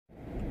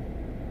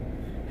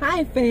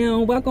Hi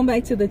fam, welcome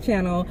back to the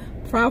channel.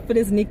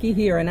 Prophetess Nikki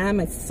here, and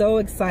I'm so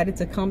excited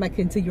to come back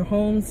into your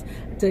homes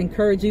to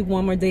encourage you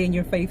one more day in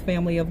your faith,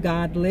 family of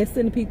God.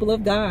 Listen, people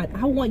of God,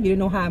 I want you to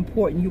know how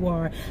important you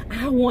are.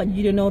 I want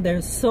you to know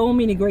there's so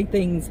many great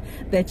things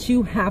that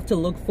you have to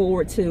look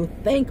forward to.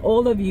 Thank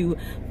all of you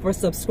for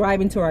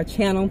subscribing to our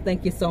channel.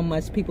 Thank you so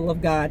much, people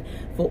of God,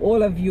 for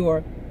all of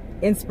your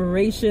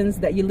inspirations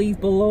that you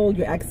leave below,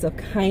 your acts of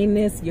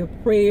kindness, your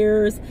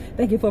prayers.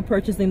 Thank you for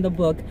purchasing the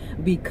book,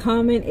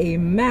 Becoming a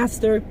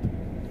Master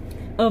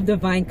of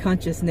Divine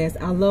Consciousness.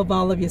 I love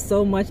all of you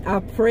so much.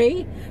 I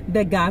pray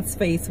that God's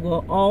face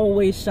will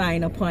always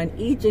shine upon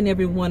each and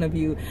every one of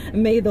you.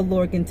 May the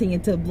Lord continue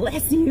to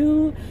bless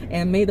you,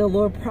 and may the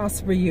Lord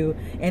prosper you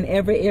in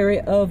every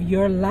area of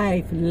your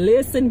life.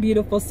 Listen,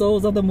 beautiful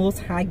souls of the Most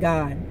High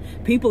God.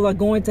 People are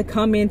going to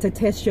come in to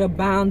test your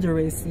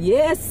boundaries.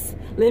 Yes.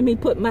 Let me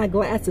put my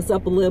glasses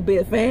up a little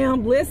bit,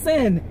 fam.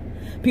 Listen,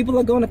 people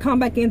are going to come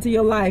back into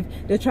your life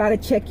to try to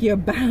check your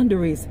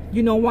boundaries.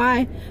 You know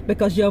why?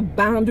 Because your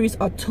boundaries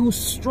are too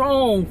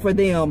strong for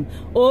them.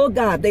 Oh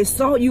God, they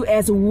saw you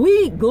as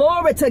weak.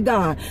 Glory to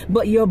God.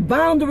 But your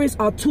boundaries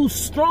are too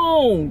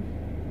strong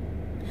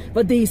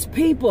for these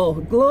people.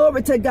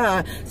 Glory to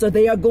God. So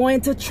they are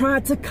going to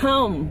try to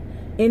come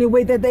any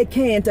way that they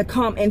can to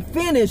come and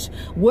finish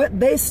what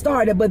they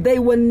started, but they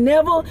will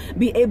never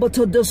be able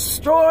to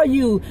destroy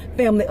you,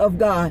 family of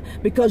God,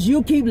 because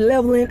you keep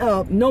leveling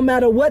up. No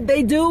matter what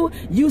they do,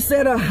 you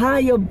set a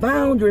higher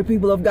boundary,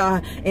 people of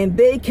God, and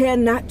they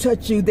cannot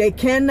touch you. They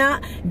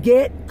cannot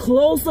get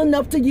close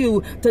enough to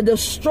you to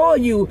destroy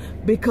you,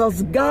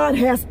 because God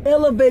has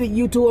elevated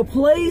you to a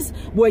place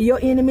where your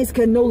enemies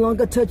can no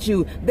longer touch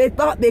you. They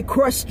thought they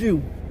crushed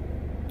you.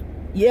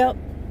 Yep,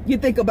 you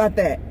think about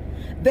that.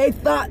 They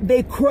thought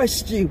they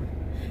crushed you.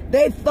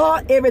 They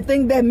thought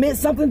everything that meant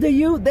something to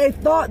you, they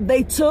thought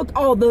they took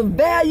all the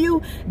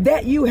value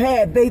that you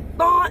had. They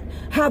thought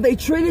how they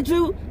treated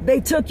you, they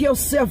took your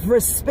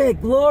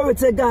self-respect. Glory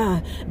to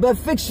God. But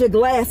fix your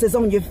glasses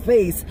on your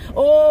face.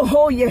 Oh,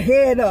 hold your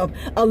head up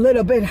a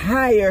little bit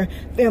higher,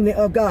 family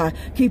of God.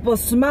 Keep a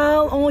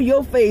smile on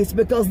your face,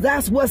 because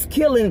that's what's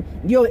killing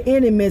your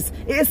enemies.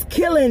 It's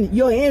killing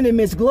your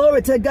enemies.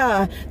 Glory to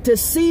God. To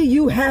see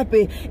you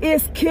happy.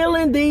 It's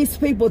killing these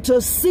people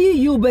to see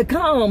you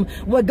become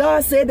what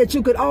God said that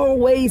you could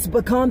always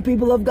become,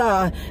 people of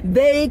God.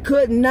 They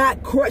could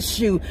not crush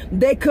you.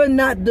 They could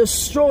not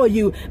destroy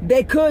you.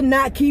 They could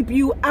not keep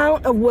you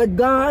out of what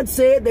God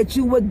said that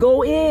you would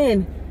go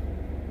in.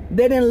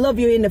 They didn't love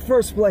you in the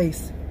first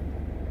place.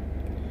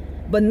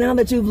 But now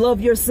that you've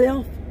loved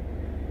yourself,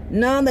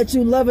 now that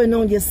you're loving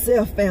on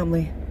yourself,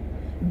 family,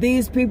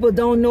 these people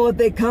don't know if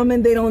they're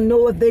coming. They don't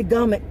know if they're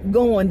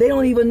going. They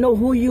don't even know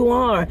who you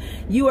are.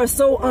 You are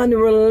so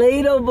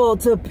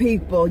unrelatable to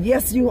people.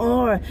 Yes, you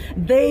are.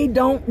 They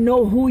don't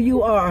know who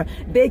you are.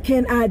 They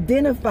can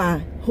identify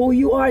who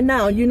you are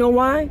now. You know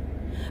why?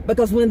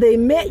 Because when they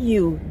met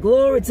you,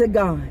 glory to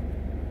God,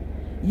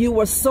 you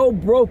were so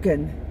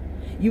broken.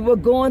 You were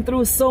going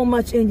through so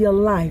much in your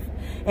life.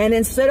 And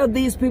instead of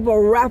these people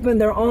wrapping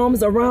their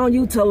arms around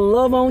you to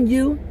love on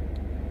you,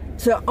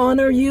 to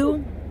honor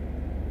you,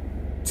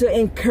 to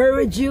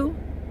encourage you,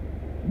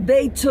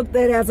 they took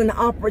that as an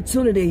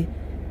opportunity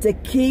to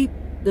keep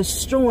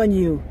destroying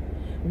you.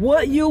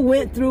 What you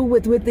went through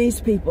with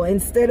these people,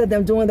 instead of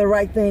them doing the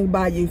right thing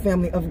by you,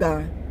 family of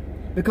God,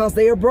 because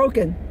they are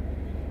broken,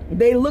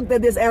 they looked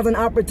at this as an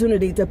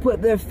opportunity to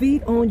put their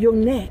feet on your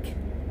neck.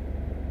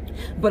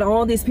 But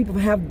all these people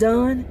have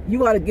done,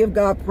 you ought to give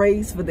God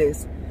praise for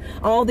this.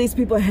 All these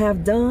people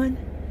have done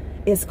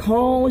is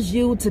cause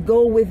you to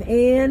go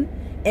within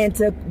and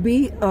to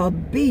be a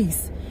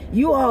beast.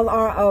 You all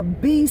are a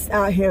beast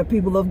out here,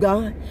 people of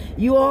God.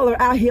 You all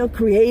are out here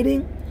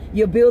creating.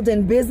 You're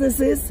building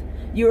businesses.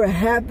 You're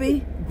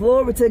happy.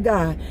 Glory to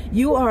God.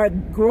 You are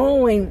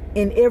growing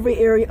in every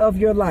area of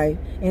your life.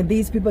 And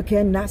these people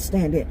cannot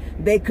stand it.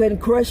 They couldn't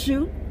crush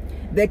you.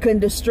 They couldn't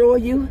destroy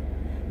you.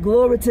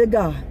 Glory to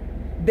God.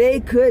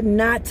 They could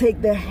not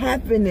take the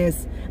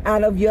happiness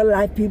out of your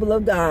life, people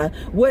of God.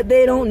 What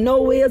they don't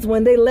know is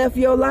when they left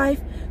your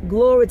life,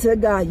 glory to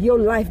God, your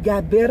life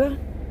got better,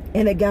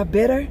 and it got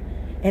better,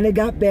 and it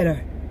got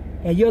better.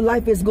 And your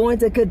life is going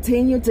to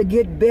continue to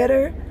get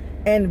better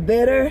and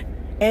better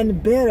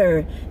and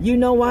better. You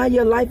know why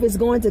your life is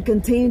going to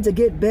continue to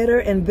get better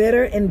and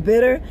better and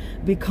better?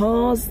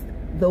 Because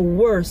the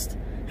worst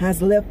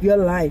has left your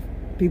life,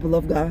 people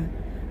of God.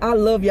 I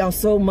love y'all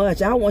so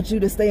much. I want you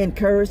to stay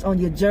encouraged on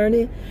your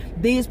journey.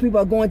 These people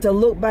are going to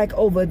look back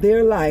over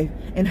their life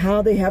and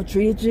how they have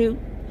treated you,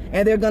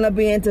 and they're going to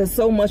be into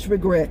so much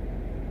regret.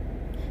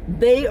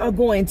 They are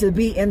going to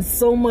be in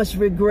so much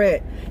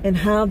regret in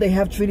how they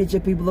have treated you,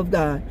 people of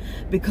God,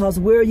 because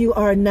where you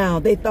are now,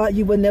 they thought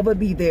you would never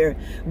be there.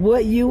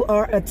 What you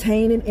are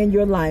attaining in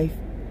your life,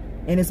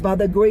 and it's by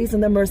the grace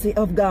and the mercy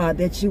of God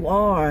that you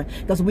are,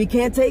 because we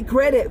can't take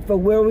credit for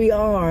where we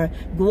are.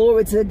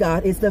 Glory to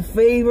God. It's the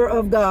favor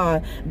of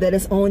God that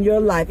is on your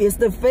life. It's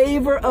the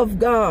favor of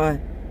God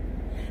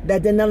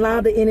that didn't allow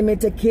the enemy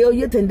to kill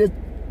you,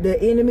 the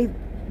enemy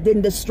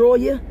didn't destroy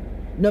you.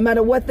 No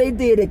matter what they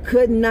did, it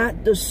could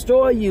not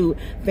destroy you,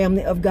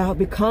 family of God,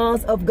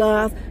 because of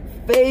God's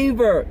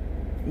favor.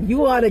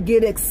 You ought to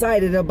get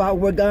excited about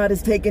where God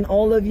is taking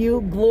all of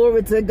you.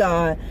 Glory to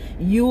God.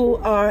 You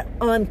are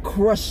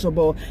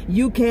uncrushable.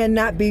 You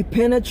cannot be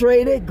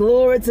penetrated.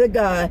 Glory to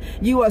God.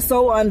 You are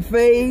so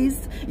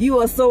unfazed. You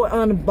are so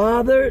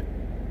unbothered.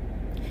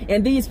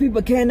 And these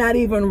people cannot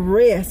even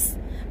rest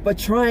but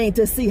trying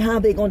to see how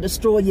they're going to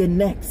destroy you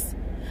next.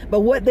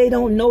 But what they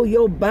don't know,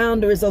 your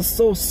boundaries are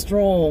so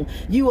strong.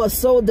 You are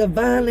so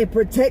divinely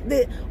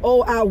protected.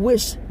 Oh, I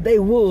wish they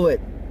would.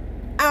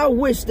 I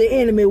wish the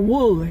enemy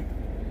would.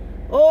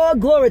 Oh,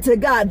 glory to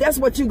God. That's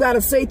what you got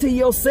to say to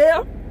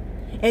yourself.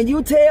 And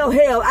you tell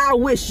hell, I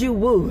wish you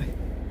would.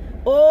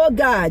 Oh,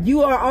 God,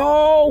 you are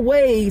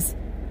always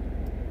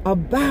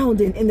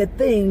abounding in the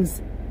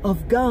things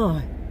of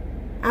God.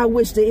 I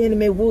wish the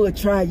enemy would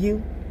try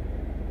you.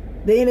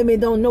 The enemy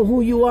don't know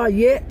who you are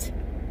yet.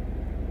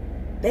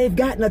 They've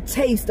gotten a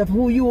taste of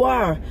who you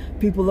are,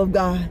 people of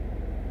God.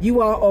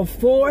 You are a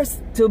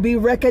force to be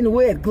reckoned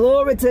with.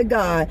 Glory to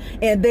God.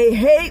 And they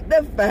hate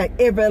the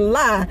fact every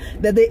lie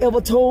that they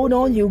ever told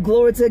on you,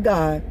 glory to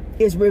God,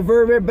 is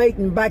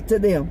reverberating back to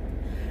them.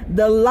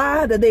 The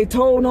lie that they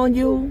told on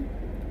you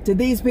to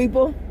these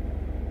people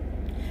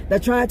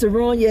that tried to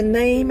ruin your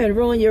name and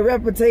ruin your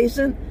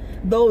reputation,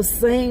 those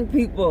same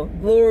people,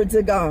 glory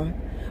to God,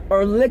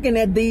 are looking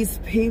at these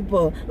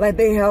people like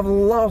they have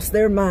lost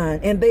their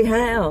mind. And they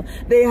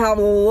have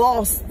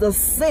lost the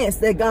sense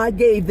that God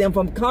gave them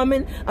from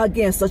coming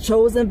against a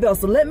chosen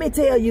vessel. Let me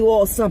tell you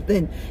all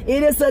something.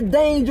 It is a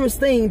dangerous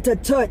thing to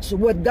touch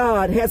what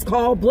God has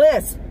called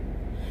blessed.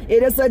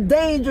 It is a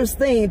dangerous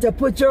thing to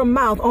put your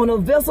mouth on a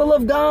vessel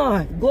of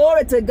God.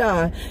 Glory to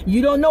God.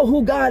 You don't know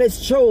who God has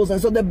chosen.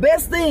 So the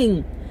best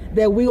thing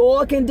that we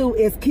all can do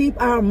is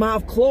keep our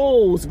mouth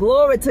closed.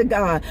 Glory to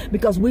God.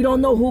 Because we don't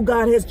know who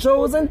God has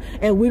chosen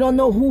and we don't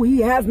know who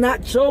he has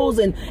not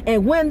chosen.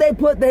 And when they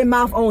put their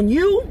mouth on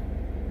you,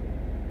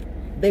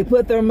 they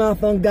put their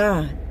mouth on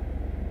God.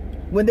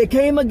 When they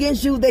came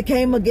against you, they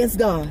came against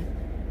God.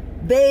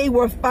 They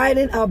were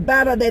fighting a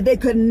battle that they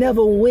could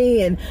never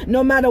win.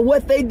 No matter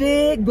what they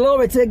did,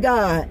 glory to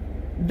God,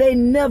 they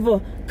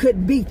never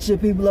could beat you,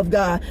 people of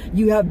God.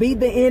 You have beat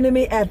the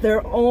enemy at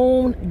their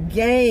own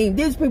game.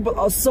 These people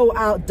are so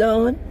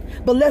outdone.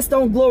 But let's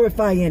don't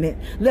glorify in it.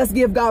 Let's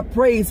give God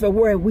praise for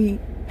where we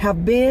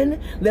have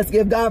been. Let's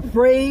give God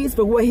praise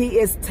for where he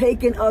is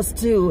taking us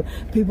to,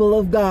 people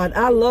of God.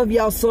 I love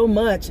y'all so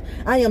much.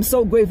 I am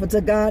so grateful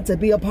to God to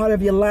be a part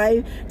of your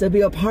life, to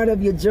be a part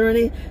of your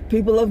journey.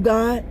 People of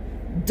God,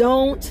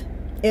 don't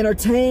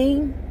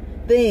entertain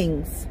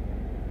things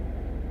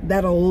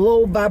that are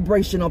low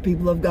vibrational,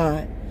 people of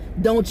God.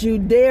 Don't you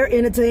dare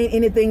entertain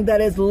anything that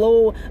is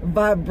low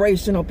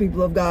vibrational,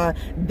 people of God.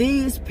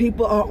 These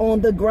people are on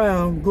the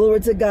ground,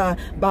 glory to God,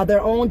 by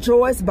their own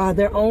choice, by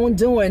their own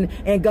doing.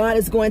 And God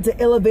is going to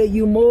elevate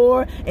you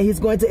more, and he's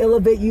going to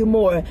elevate you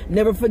more.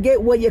 Never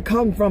forget where you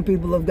come from,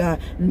 people of God.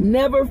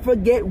 Never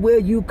forget where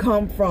you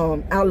come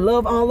from. I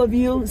love all of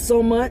you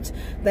so much.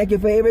 Thank you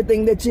for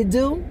everything that you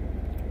do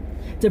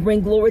to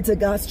bring glory to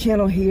God's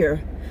channel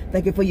here.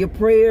 Thank you for your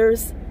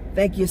prayers.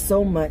 Thank you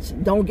so much.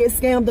 Don't get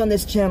scammed on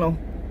this channel.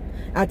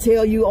 I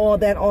tell you all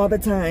that all the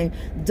time.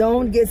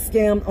 Don't get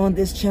scammed on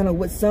this channel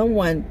with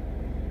someone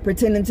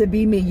pretending to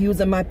be me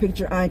using my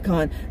picture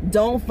icon.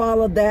 Don't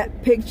follow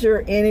that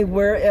picture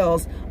anywhere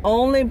else.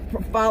 Only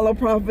follow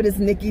Prophetess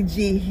Nikki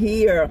G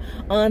here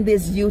on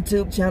this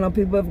YouTube channel,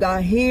 people of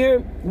God. Here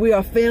we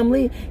are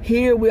family.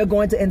 Here we are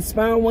going to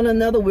inspire one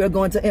another. We are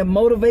going to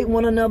motivate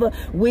one another.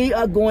 We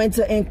are going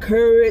to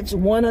encourage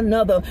one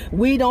another.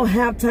 We don't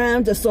have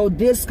time to sow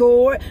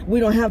discord. We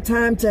don't have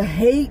time to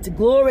hate.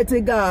 Glory to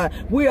God.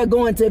 We are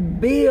going to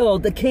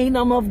build the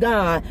kingdom of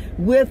God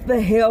with the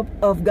help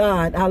of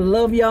God. I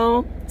love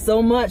y'all so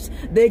much.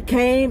 They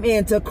came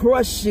in to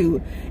crush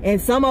you,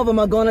 and some of them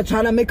are going to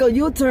try to make a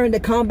U-turn to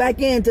come back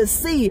in to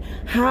see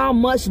how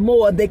much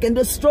more they can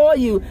destroy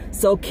you.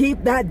 So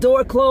keep that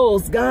door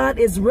closed. God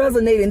is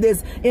resonating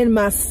this in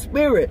my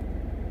spirit,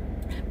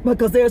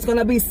 because there's going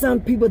to be some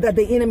people that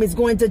the enemy is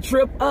going to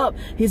trip up.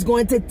 He's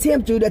going to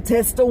tempt you to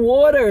test the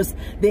waters.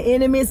 The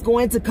enemy is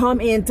going to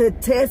come in to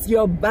test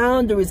your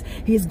boundaries.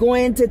 He's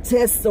going to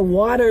test the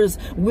waters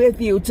with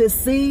you to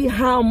see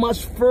how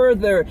much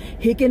further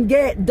he can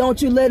get.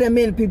 Don't you let him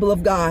in, people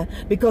of God,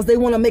 because they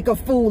want to make a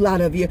fool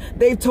out of you.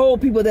 They've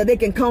told people that they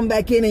can come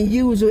back in and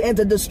use you and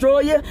to destroy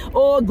you.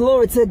 Oh,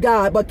 glory to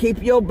God. But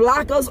keep your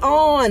blockers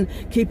on.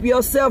 Keep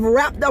yourself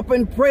wrapped up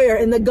in prayer,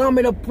 in the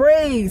garment of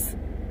praise,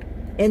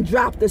 and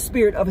drop the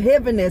spirit of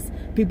heaviness,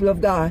 people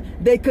of God.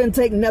 They couldn't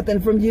take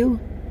nothing from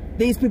you.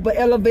 These people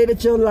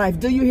elevated your life.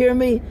 Do you hear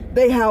me?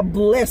 They have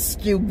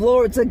blessed you.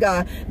 Glory to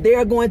God. They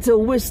are going to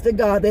wish to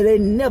God that they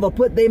never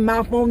put their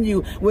mouth on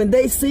you. When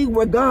they see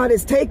where God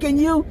is taking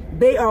you,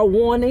 they are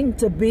wanting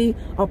to be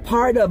a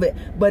part of it.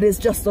 But it's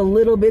just a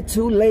little bit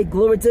too late.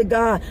 Glory to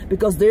God.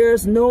 Because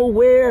there's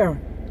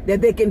nowhere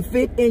that they can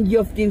fit in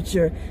your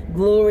future.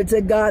 Glory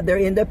to God. They're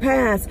in the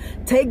past.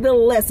 Take the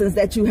lessons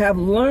that you have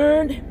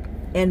learned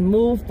and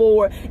move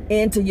forward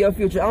into your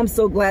future. I'm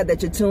so glad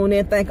that you tuned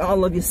in. Thank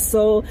all of you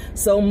so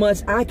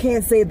much. I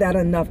can't say that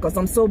enough because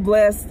I'm so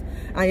blessed.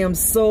 I am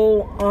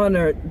so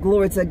honored,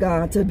 glory to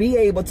God, to be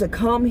able to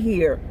come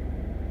here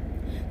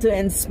to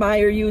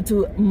inspire you,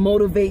 to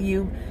motivate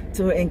you,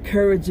 to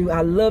encourage you.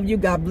 I love you.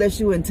 God bless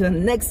you. Until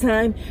next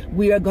time,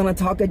 we are going to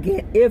talk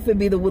again, if it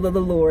be the will of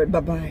the Lord.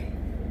 Bye-bye.